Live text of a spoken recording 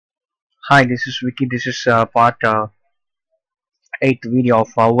Hi, this is Vicky. This is part 8th video of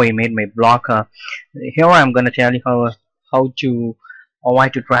how I made my blog. Here I'm gonna tell you how to or why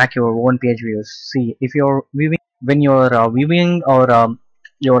to track your own page views. See, if you're viewing when you're viewing or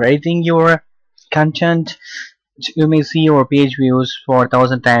you're editing your content, you may see your page views for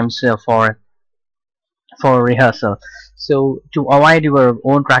 1,000 times for rehearsal. So to avoid your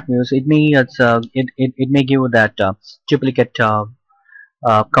own track views, it may give that duplicate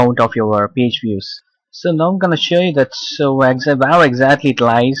count of your page views. So now I'm gonna show you that how exactly it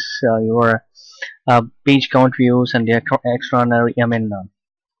lies your page count views and the extraordinary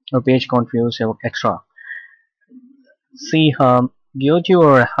your page count views extra. See, go to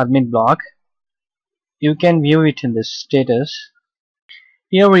your admin block. You can view it in the status.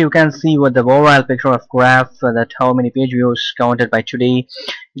 Here you can see what the overall picture of graph that how many page views counted by today.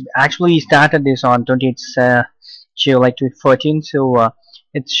 Actually started this on 28th July 2014, so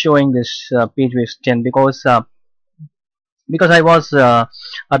it's showing this page views 10 because I was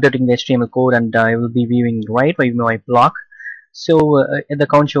updating the HTML code and I will be viewing right by my blog. So the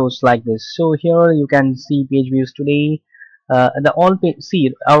count shows like this. So here you can see page views today. The all page,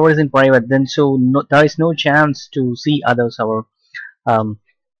 see ours in private, then so there is no chance to see others our um,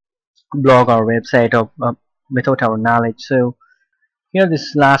 blog or website or without our knowledge. So here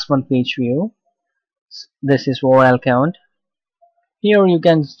this last one page view. This is overall count. Here you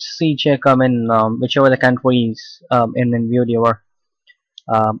can see check whichever the countries in view your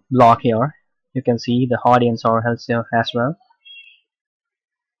block. Here you can see the audience or else as well.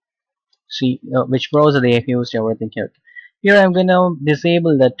 See which browser they have used, everything here. Here I'm gonna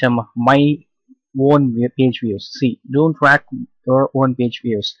disable that my own page views. See, don't track your own page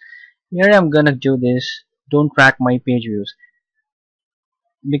views. Here I'm gonna do this, don't track my page views,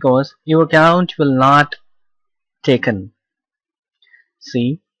 because your account will not taken.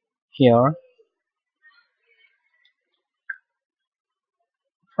 See here,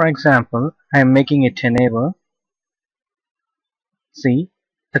 for example, I'm making it enable. See,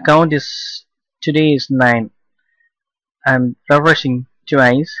 the count is today is 9. I'm refreshing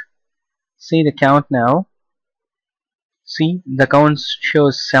twice. See the count now. See the count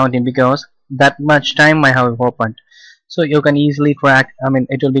shows 17 because that much time I have opened. So you can easily track,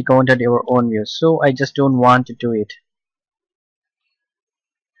 it will be counted your own views. So I just don't want to do it.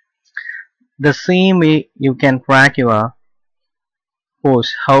 The same way you can track your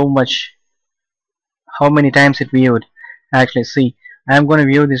post, how many times it viewed. Actually, see, I'm going to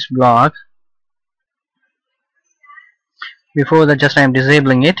view this blog. Before that, just I'm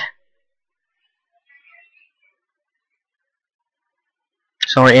disabling it.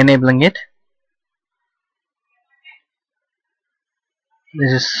 Sorry, enabling it.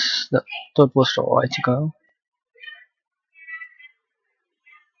 This is the third post article.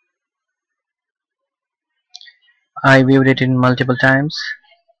 I viewed it in multiple times.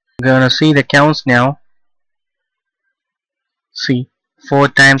 I'm gonna see the counts now. See, 4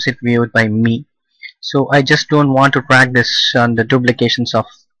 times it viewed by me. So I just don't want to track this on the duplications of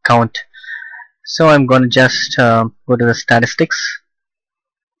count. So I'm gonna just go to the statistics.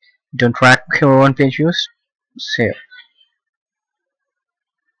 Don't track your own page views. Save.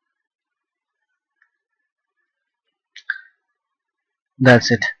 That's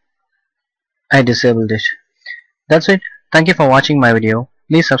it. I disabled it. That's it. Thank you for watching my video.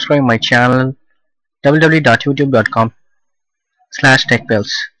 Please subscribe my channel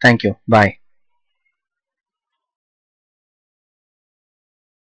www.youtube.com/techpills. Thank you. Bye.